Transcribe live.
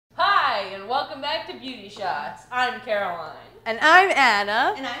welcome back to Beauty Shots. I'm Caroline. And I'm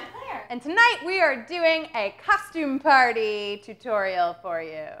Anna. And I'm Claire. And tonight we are doing a costume party tutorial for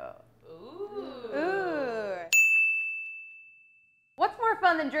you. Ooh. Ooh. What's more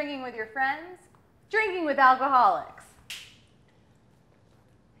fun than drinking with your friends? Drinking with alcoholics.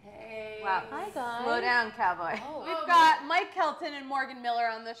 Hey. Wow. Hi, guys. Slow down, cowboy. Oh. We've got Mike Kelton and Morgan Miller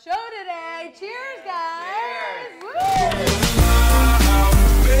on the show today. Cheers, guys. Cheers. Woo.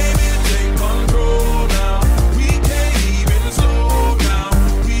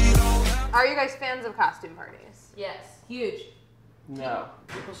 Are you guys fans of costume parties? Yes. Huge. No.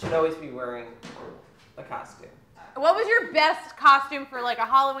 People should always be wearing a costume. What was your best costume for like a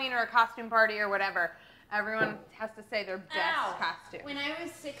Halloween or a costume party or whatever? Everyone has to say their best costume. When I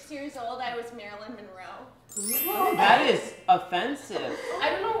was 6 years old, I was Marilyn Monroe. That is offensive. I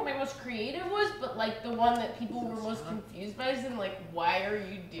don't know what my most creative was, but like the one that people were most confused by is in like, why are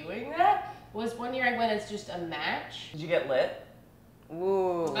you doing that? Was one year I went as just a match. Did you get lit?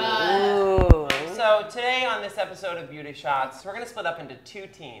 Ooh. Ooh. So today on this episode of Beauty Shots, we're going to split up into two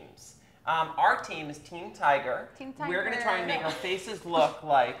teams. Our team is Team Tiger. Team Tiger. We're going to try and make our faces look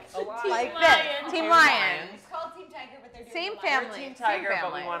like Like Lion. this. Team Lion. It's called Team Tiger, but they're doing Same the lion. family. Team Tiger, Same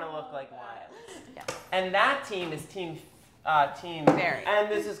but we family. want to look like lions. Yeah. And that team is Team Fairy.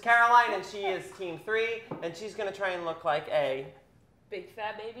 And this is Caroline, and she is Team 3, and she's going to try and look like a Big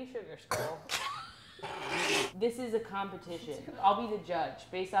fat baby sugar skull. This is a competition. I'll be the judge.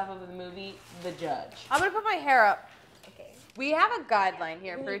 Based off of the movie, The Judge. I'm gonna put my hair up. Okay. We have a guideline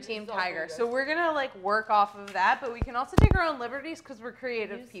here for Team Tiger, so we're gonna like work off of that, but we can also take our own liberties because we're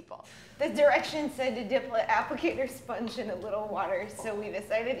creative people. The directions said to dip an applicator sponge in a little water, so we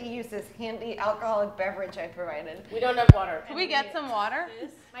decided to use this handy alcoholic beverage I provided. We don't have water. Can we get some water?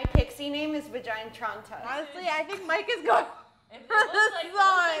 My pixie name is Vagina Tronta. Honestly, I think Mike is going It for looks the like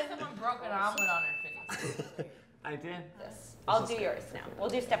sign. someone broke an omelet on her face. I did. Yes. I'll do yours now. We'll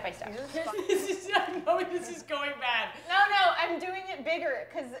do step by step. I know this is going bad. No, I'm doing it bigger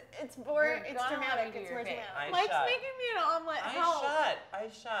because it's more, You're it's gonna dramatic. have to do It's your more face. dramatic. Mike's shot. making me an omelet. Help. I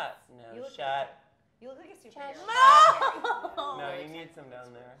shot. You No, look shot. You look like a superhero. No. No, you need some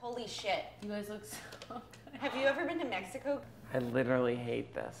down there. Holy shit. You guys look so good. Have you ever been to Mexico? I literally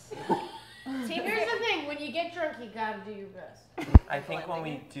hate this. Here's the thing, when you get drunk, you gotta do your best. I think when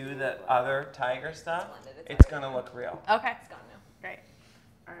we do the other tiger stuff, Blended, it's gonna look real. Okay. It's gone now. Great.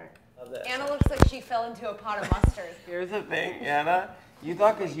 All right. Love this. Anna looks like she fell into a pot of mustard. Here's the thing, Anna. You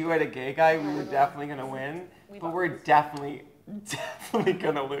thought because you had a gay guy, we were definitely gonna win, but we're definitely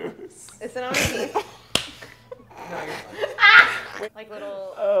gonna lose. Is it on her teeth? Like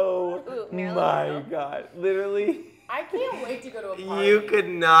little. Oh Ooh, Marilyn my Monroe. God! Literally. I can't wait to go to a party. You could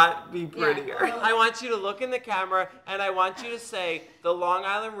not be prettier. I want you to look in the camera and I want you to say the Long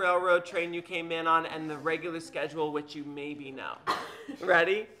Island Railroad train you came in on and the regular schedule which you maybe know.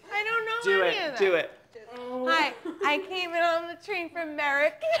 Ready? I don't know Do any of it. that. Do it. Hi, I came in on the train from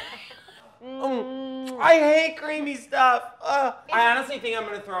Merrick. I hate creamy stuff. I honestly think I'm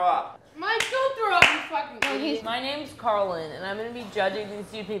gonna throw up. Mike, don't throw up, you fucking idiot. My name's Carlin, and I'm gonna be judging these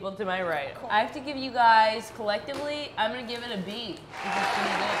two people to my right. I have to give you guys, collectively, I'm gonna give it a B.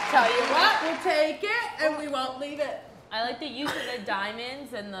 Tell you what, we'll take it and we won't leave it. I like the use of the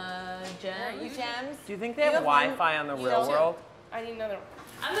diamonds and the gems. Gems. Do you think they have Wi-Fi on the real world? I need another one.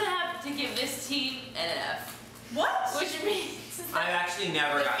 I'm gonna have to give this team an F. What? Which means I've actually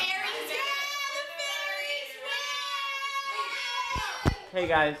never got. Hey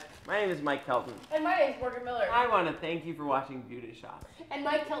guys, my name is Mike Kelton. And my name's Morgan Miller. I want to thank you for watching Beauty Shots. And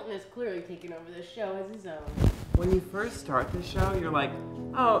Mike Kelton has clearly taken over this show as his own. When you first start the show, you're like,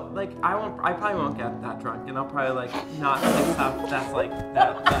 oh, like I probably won't get that drunk, and I'll probably like not say stuff that's like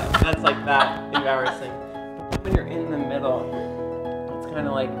that's like that embarrassing. But when you're in the middle, it's kind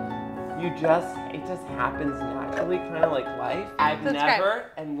of like it just happens naturally, kind of like life. I've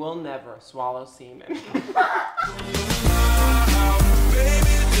never and will never swallow semen.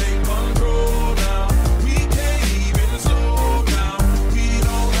 Baby, take control.